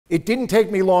It didn't take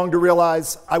me long to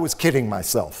realize I was kidding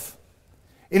myself.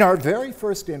 In our very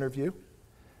first interview,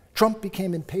 Trump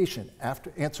became impatient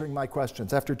after answering my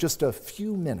questions after just a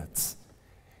few minutes.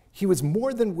 He was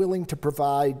more than willing to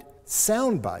provide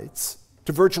sound bites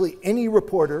to virtually any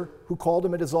reporter who called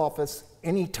him at his office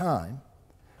any time,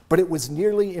 but it was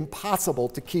nearly impossible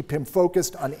to keep him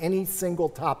focused on any single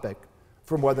topic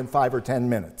for more than 5 or 10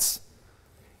 minutes.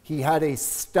 He had a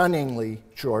stunningly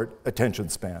short attention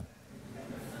span.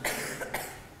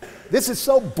 This is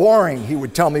so boring, he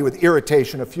would tell me with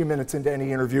irritation a few minutes into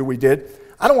any interview we did.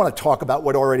 I don't want to talk about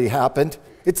what already happened.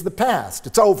 It's the past.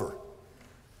 It's over.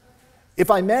 If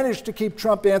I managed to keep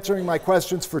Trump answering my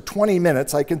questions for 20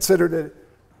 minutes, I considered it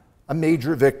a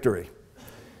major victory.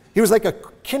 He was like a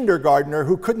kindergartner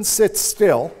who couldn't sit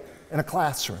still in a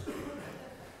classroom.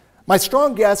 My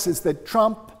strong guess is that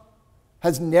Trump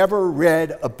has never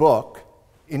read a book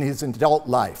in his adult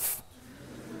life.